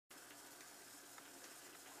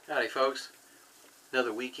Howdy folks,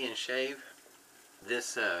 another weekend shave.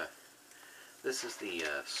 This is the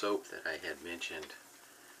soap that I had mentioned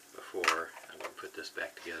before. I'm going to put this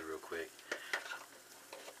back together real quick.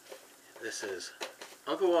 This is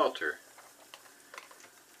Uncle Walter,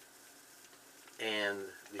 and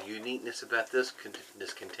the uniqueness about this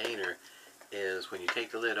container is when you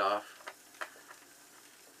take the lid off,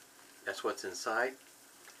 that's what's inside.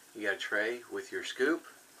 You got a tray with your scoop,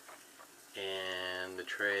 and the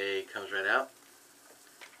tray comes right out.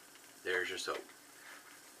 There's your soap,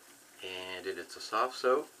 and it's a soft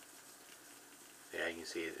soap. Yeah, you can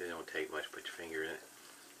see it don't take much to put your finger in it.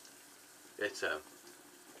 It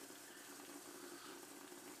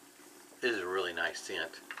is a really nice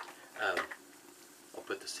scent. I'll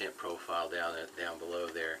put the scent profile down below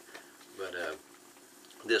there, but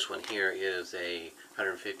this one here is a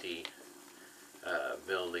 150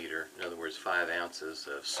 milliliter, in other words 5 ounces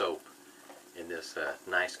of soap in this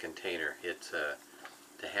nice container. It's to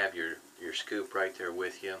have your scoop right there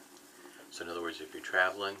with you. So in other words, if you're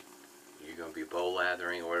traveling, you're going to be bowl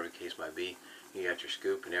lathering or whatever the case might be, you got your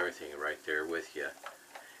scoop and everything right there with you.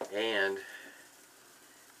 And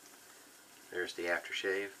there's the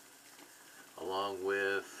aftershave along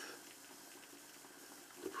with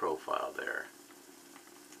the profile there.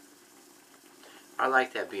 I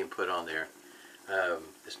like that being put on there,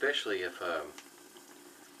 especially if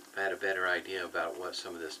I had a better idea about what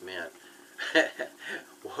some of this meant.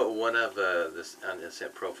 One of this on the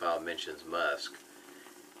scent profile mentions musk,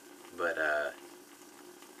 but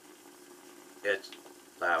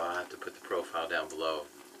I'll have to put the profile down below.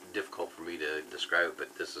 Difficult for me to describe it,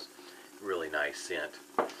 but this is really nice scent.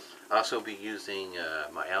 I'll also be using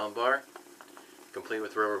my Allen bar, complete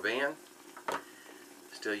with rubber band.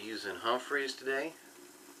 Still using Humphreys today,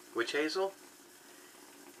 witch hazel,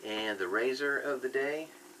 and the razor of the day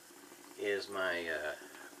is my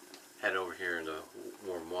had it over here in the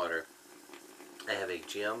warm water. I have a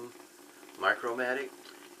Tcheon Micromatic,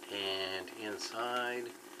 and inside,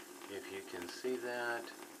 if you can see that,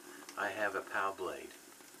 I have a Paola blade.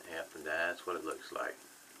 Yep, and that's what it looks like.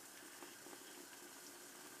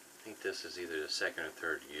 I think this is either the second or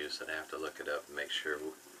third use, and I have to look it up and make sure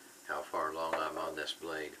how far along I'm on this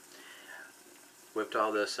blade. Whipped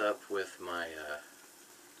all this up with my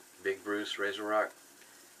Big Bruce RazoRock.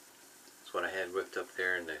 That's what I had whipped up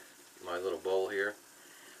there in my little bowl here.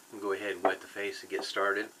 I'm going to go ahead and wet the face and get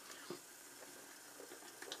started.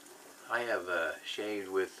 I have shaved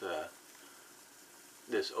with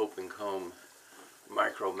this open comb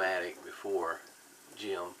Micromatic before,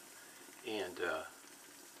 Jim, and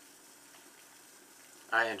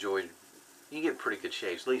I enjoyed. You get pretty good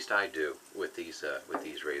shaves, at least I do, with these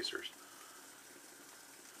razors.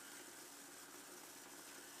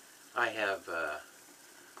 I have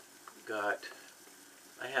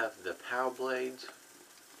I have the Paola blades,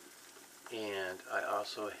 and I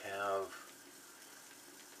also have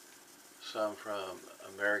some from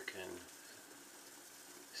American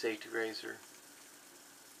Safety Razor,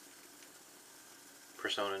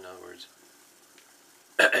 Persona in other words.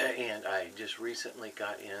 And I just recently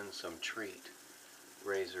got in some Treat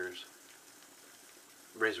razor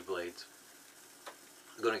blades.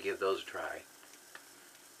 I'm going to give those a try.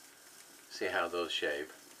 See how those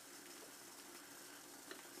shave.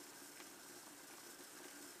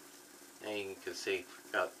 And you can see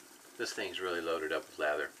this thing's really loaded up with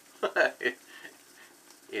lather.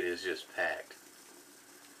 It is just packed.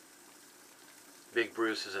 Big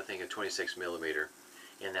Bruce is, I think, a 26 millimeter.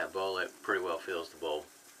 In that bowl, it pretty well fills the bowl.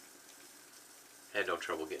 Had no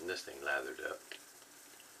trouble getting this thing lathered up.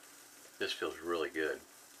 This feels really good.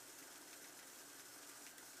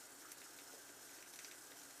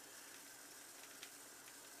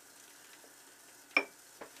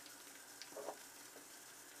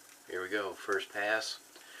 Here we go, first pass.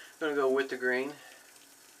 I'm going to go with the green.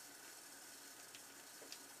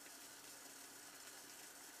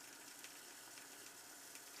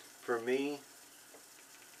 For me,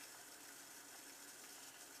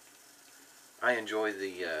 I enjoy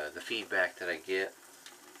the feedback that I get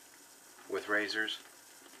with razors,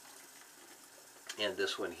 and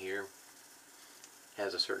this one here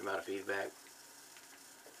has a certain amount of feedback.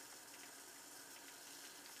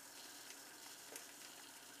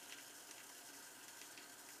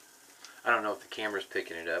 I don't know if the camera's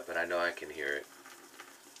picking it up, but I know I can hear it.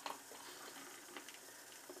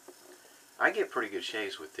 I get pretty good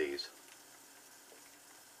shaves with these.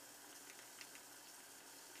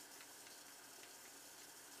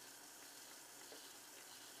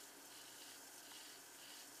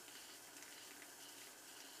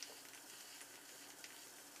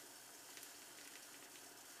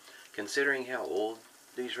 Considering how old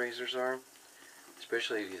these razors are,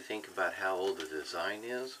 especially if you think about how old the design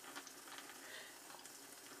is.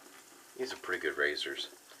 These are pretty good razors.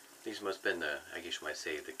 These must have been the, I guess you might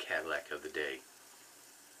say, the Cadillac of the day.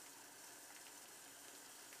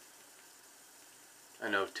 I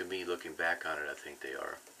know, to me, looking back on it, I think they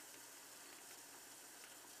are.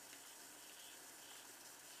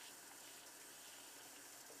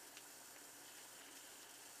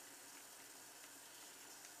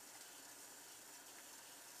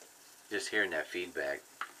 Just hearing that feedback,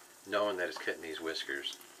 knowing that it's cutting these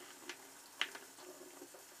whiskers.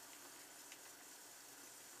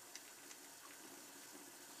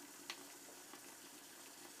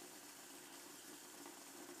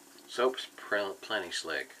 Soap's plenty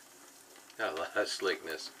slick. Got a lot of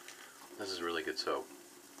slickness. This is really good soap.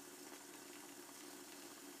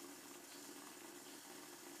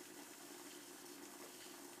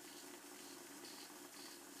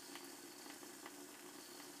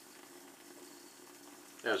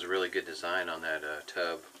 That was a really good design on that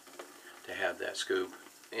tub to have that scoop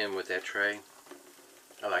in with that tray.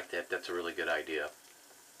 I like that. That's a really good idea.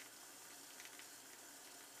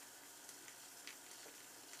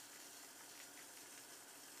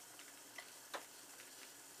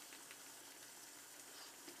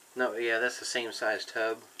 No, yeah, that's the same size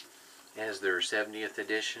tub as their 70th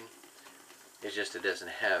edition. It's just it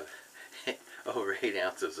doesn't have over 8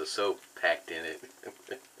 ounces of soap packed in it.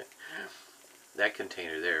 That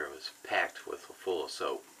container there was packed full of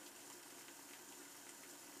soap.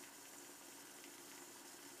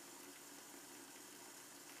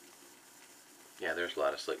 Yeah, there's a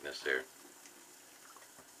lot of slickness there.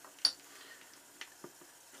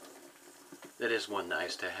 That is one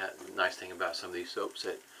nice thing about some of these soaps,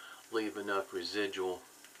 that leave enough residual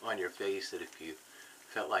on your face that if you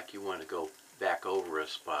felt like you wanted to go back over a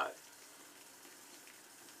spot,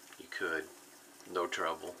 you could, no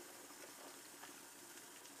trouble.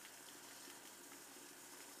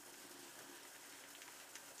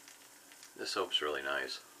 The soap's really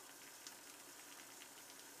nice.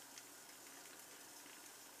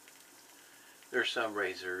 There's some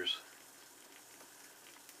razors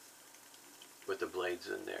with the blades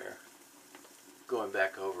in there. Going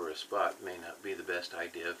back over a spot may not be the best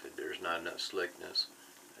idea if there's not enough slickness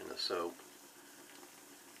in the soap.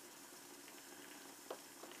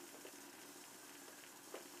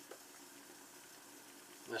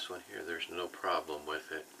 This one here, there's no problem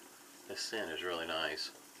with it. The scent is really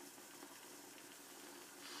nice.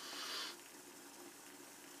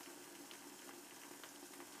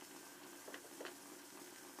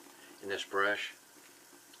 And this brush,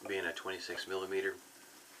 being a 26mm,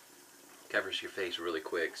 covers your face really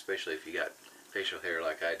quick, especially if you got facial hair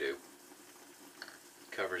like I do.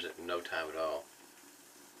 Covers it in no time at all.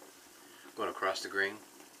 Going across the green.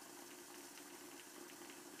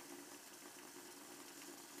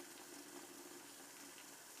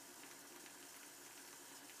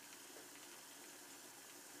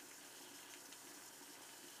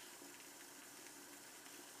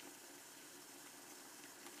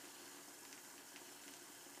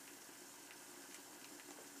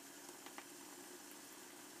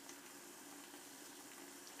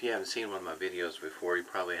 If you haven't seen one of my videos before, you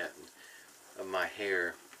probably haven't. My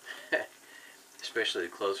hair, especially the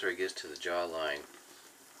closer it gets to the jawline,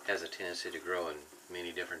 has a tendency to grow in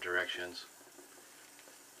many different directions.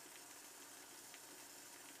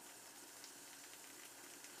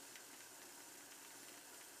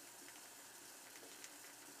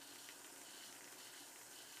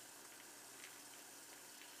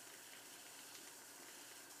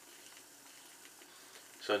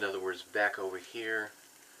 So in other words, back over here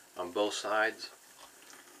on both sides,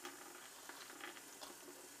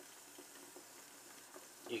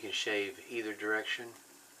 you can shave either direction.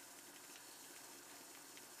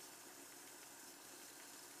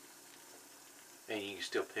 And you can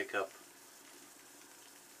still pick up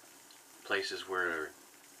places where, in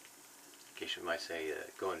case you might say,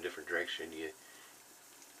 go in a different direction,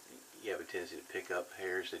 you have a tendency to pick up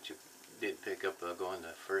hairs that you didn't pick up going the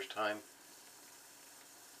first time.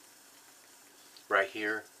 Right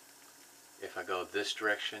here, if I go this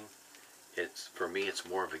direction, for me it's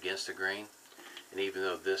more of against the grain, and even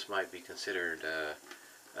though this might be considered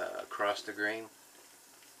across the grain,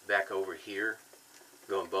 back over here,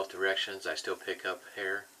 going both directions, I still pick up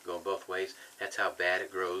hair going both ways. That's how bad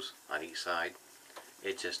it grows on each side.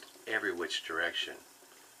 It's just every which direction.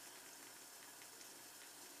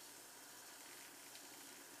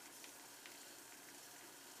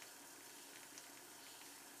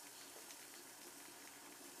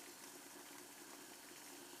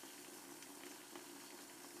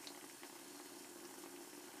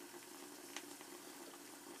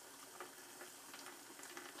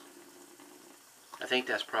 think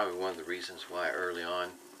that's probably one of the reasons why early on,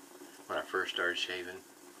 when I first started shaving,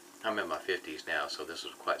 I'm in my 50s now, so this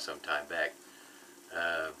was quite some time back.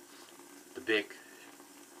 The big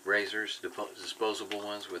razors, the disposable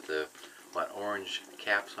ones with the orange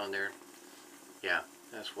caps on there. Yeah,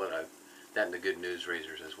 that's what that and the Good News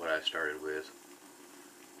razors is what I started with.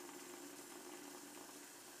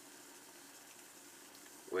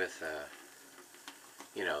 With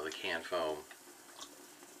you know, the canned foam,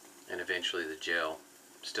 and eventually the gel.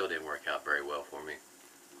 Still didn't work out very well for me.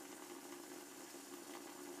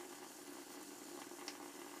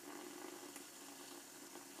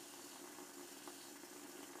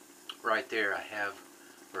 Right there I have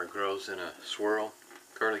where it grows in a swirl,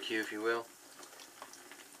 curlicue if you will.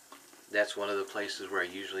 That's one of the places where I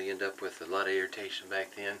usually end up with a lot of irritation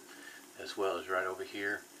back then, as well as right over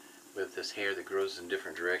here with this hair that grows in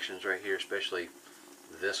different directions right here, especially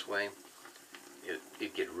this way.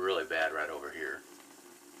 It'd get really bad right over here.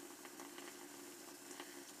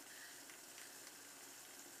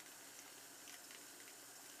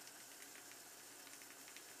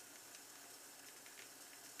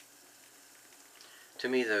 To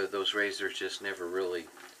me, those razors just never really,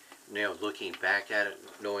 you know, looking back at it,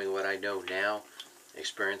 knowing what I know now,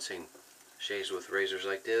 experiencing shaves with razors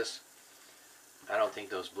like this, I don't think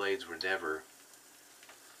those blades were never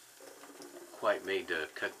quite made to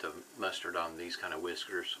cut the mustard on these kind of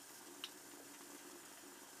whiskers.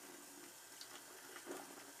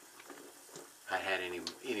 I had any,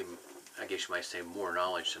 I guess you might say, more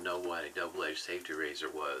knowledge to know what a double-edged safety razor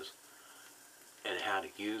was and how to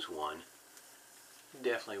use one.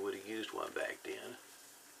 Definitely would have used one back then,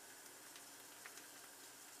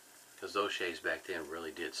 because those shaves back then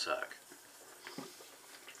really did suck.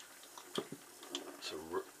 Some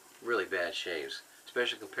really bad shaves,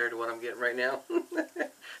 especially compared to what I'm getting right now.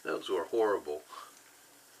 Those were horrible.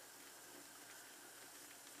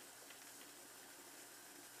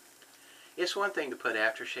 It's one thing to put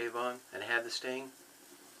aftershave on and have the sting,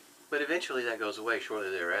 but eventually that goes away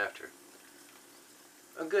shortly thereafter.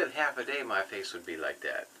 A good half a day my face would be like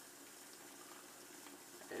that.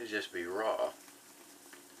 It'd just be raw.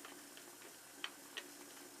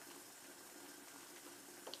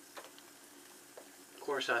 Of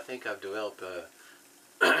course, I think I've developed a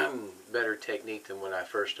better technique than when I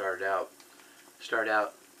first started out.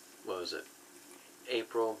 What was it?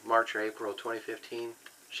 March or April 2015,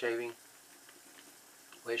 shaving,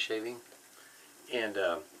 wet shaving, and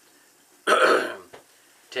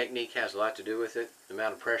technique has a lot to do with it. The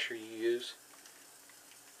amount of pressure you use.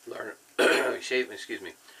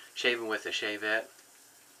 Shaving with a shavette,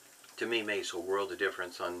 to me, makes a world of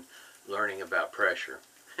difference on learning about pressure.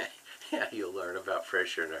 Yeah, you'll learn about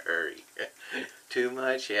pressure in a hurry. Too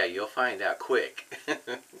much? Yeah, you'll find out quick.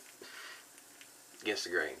 Against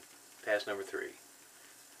the grain. Pass number 3.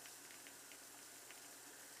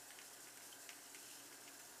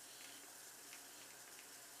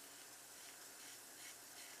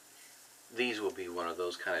 These will be one of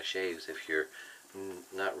those kind of shaves if you're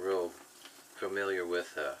not real familiar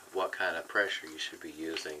with what kind of pressure you should be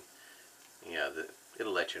using. Yeah,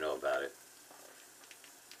 it'll let you know about it.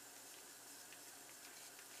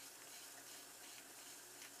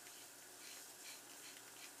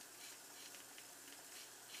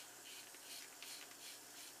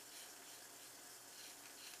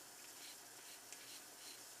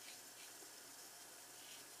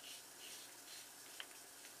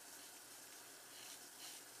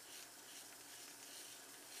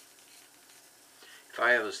 If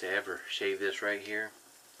I was to ever shave this right here,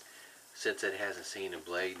 since it hasn't seen a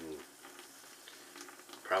blade in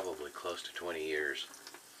probably close to 20 years,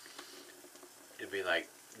 it'd be like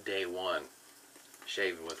day one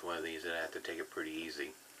shaving with one of these. I'd have to take it pretty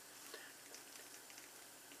easy,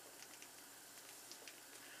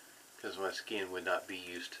 because my skin would not be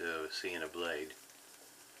used to seeing a blade.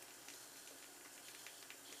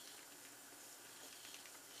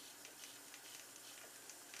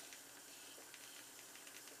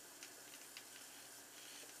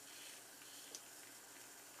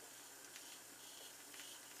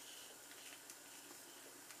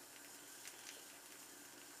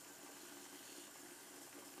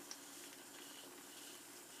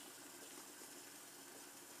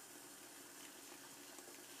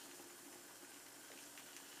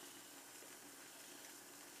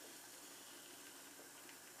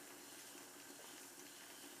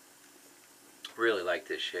 Really like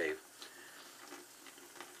this shave.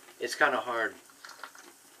 It's kind of hard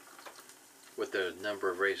with the number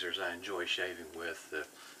of razors I enjoy shaving with.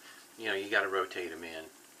 You know, you got to rotate them in.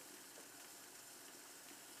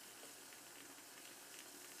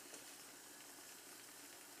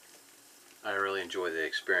 I really enjoy the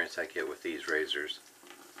experience I get with these razors.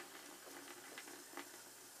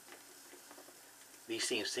 These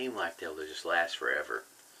things seem like they'll just last forever.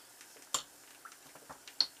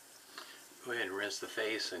 Go ahead and rinse the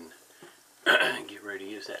face and get ready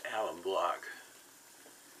to use that alum block.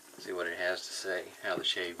 See what it has to say, how the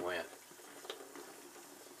shave went.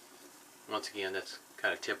 Once again, that's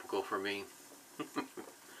kind of typical for me.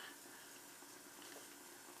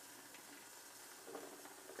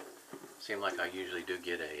 Seems like I usually do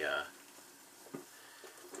get a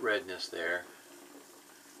redness there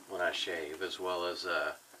when I shave, as well as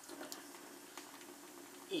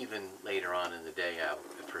even later on in the day,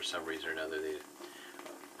 for some reason or another.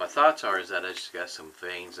 My thoughts are is that I just got some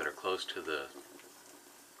veins that are close to the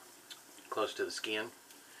skin,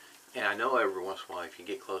 and I know every once in a while, if you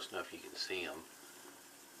get close enough, you can see them.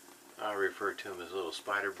 I refer to them as little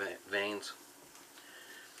spider veins.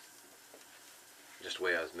 Just the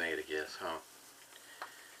way I was made, I guess, huh?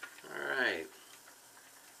 Alright.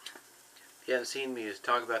 If you haven't seen me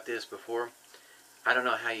talk about this before, I don't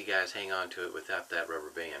know how you guys hang on to it without that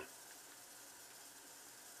rubber band.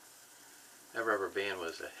 That rubber band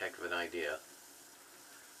was a heck of an idea.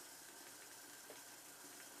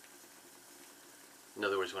 In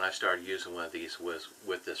other words, when I started using one of these was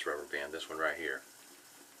with this rubber band, this one right here.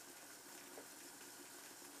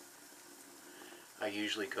 I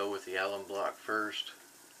usually go with the alum block first.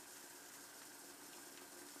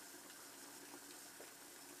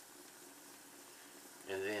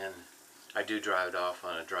 And then I do dry it off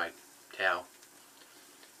on a dry towel.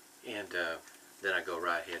 And then I go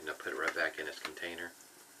right ahead and I put it right back in its container.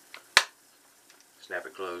 Snap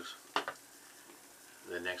it closed.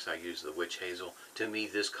 Then next I use the witch hazel. To me,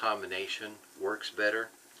 this combination works better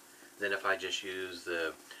than if I just use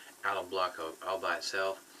the alum block all by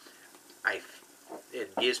itself.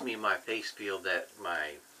 It gives me my face feel that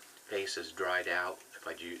my face is dried out if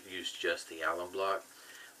I use just the alum block.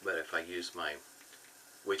 But if I use my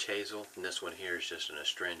witch hazel, and this one here is just an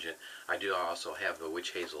astringent. I do also have the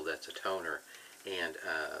witch hazel that's a toner, and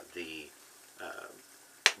the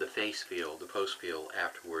face feel, the post feel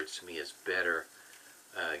afterwards to me is better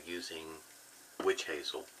using witch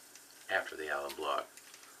hazel after the alum block.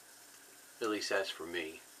 At least that's for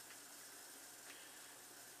me.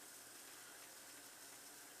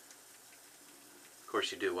 Of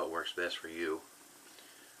course, you do what works best for you.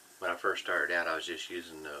 When I first started out, I was just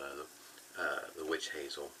using the witch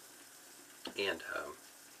hazel, and I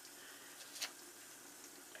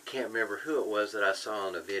can't remember who it was that I saw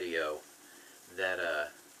in a video that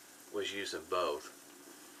was using both.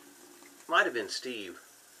 Might have been Steve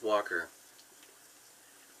Walker.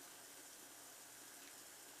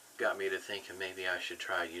 Got me to thinking maybe I should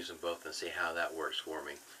try using both and see how that works for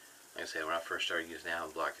me. Like I said, when I first started using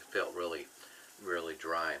alum block, it felt really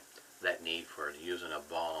dry. That need for using a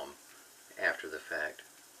balm after the fact.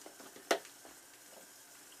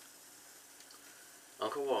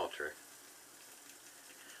 Uncle Walter.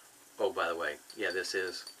 Oh, by the way, yeah, this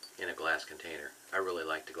is in a glass container. I really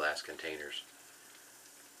like the glass containers.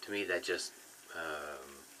 To me, that just,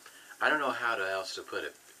 I don't know how else to put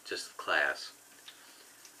it, just class.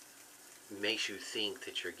 Makes you think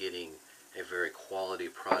that you're getting a very quality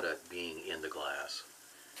product being in the glass.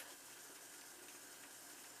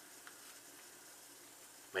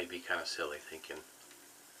 May be kind of silly thinking.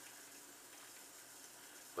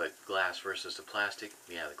 But glass versus the plastic,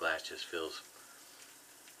 yeah, the glass just feels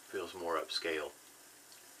more upscale.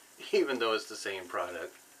 Even though it's the same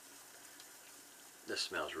product. This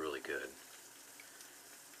smells really good.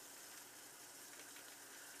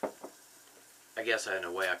 I guess in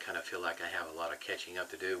a way I kind of feel like I have a lot of catching up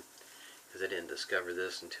to do, because I didn't discover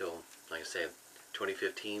this until, like I said,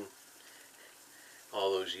 2015.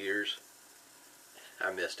 All those years,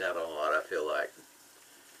 I missed out on a lot, I feel like.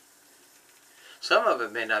 Some of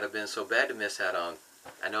it may not have been so bad to miss out on.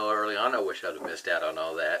 I know early on I wish I'd have missed out on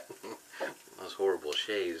all that. Those horrible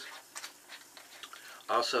shaves.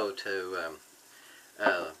 Also,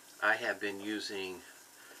 I have been using,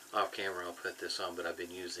 off camera I'll put this on, but I've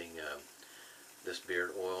been using this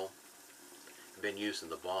beard oil. I've been using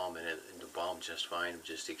the balm, and the balm just fine. I'm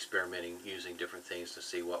just experimenting, using different things to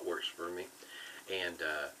see what works for me. And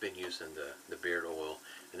been using the beard oil.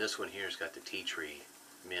 And this one here has got the tea tree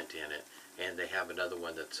mint in it. And they have another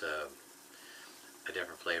one that's a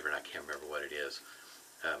different flavor, and I can't remember what it is.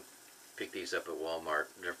 Pick these up at Walmart.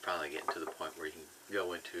 They're finally getting to the point where you can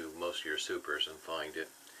go into most of your supers and find it.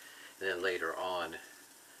 And then later on,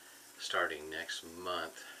 starting next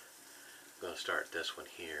month, I'm going to start this one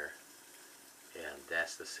here. And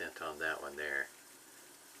that's the scent on that one there.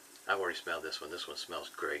 I've already smelled this one. This one smells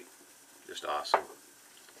great. Just awesome.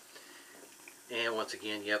 And once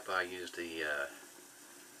again, yep, I used the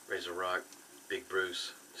RazoRock Big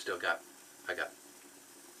Bruce. I got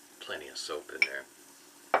plenty of soap in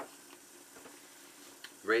there.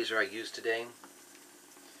 Razor I used today,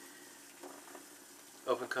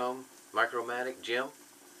 open comb, Micromatic gem,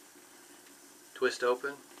 twist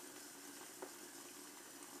open,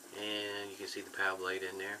 and you can see the power blade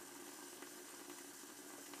in there.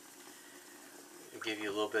 I'll give you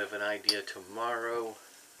a little bit of an idea tomorrow.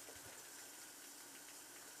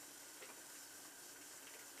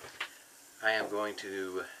 I am going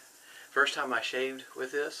to, first time I shaved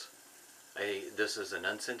with this, this is an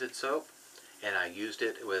unscented soap, and I used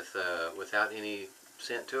it with without any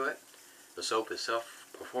scent to it. The soap itself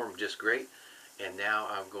performed just great, and now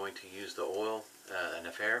I'm going to use the oil, an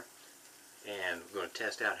affair, and I'm going to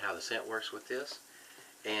test out how the scent works with this.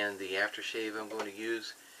 And the aftershave I'm going to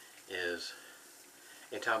use is,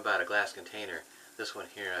 and talking about a glass container, this one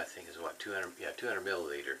here I think is what, 200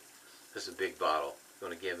 milliliter. This is a big bottle. I'm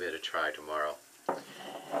going to give it a try tomorrow.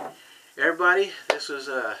 Everybody, this was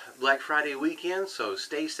a Black Friday weekend, so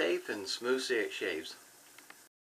stay safe and smooth shaves.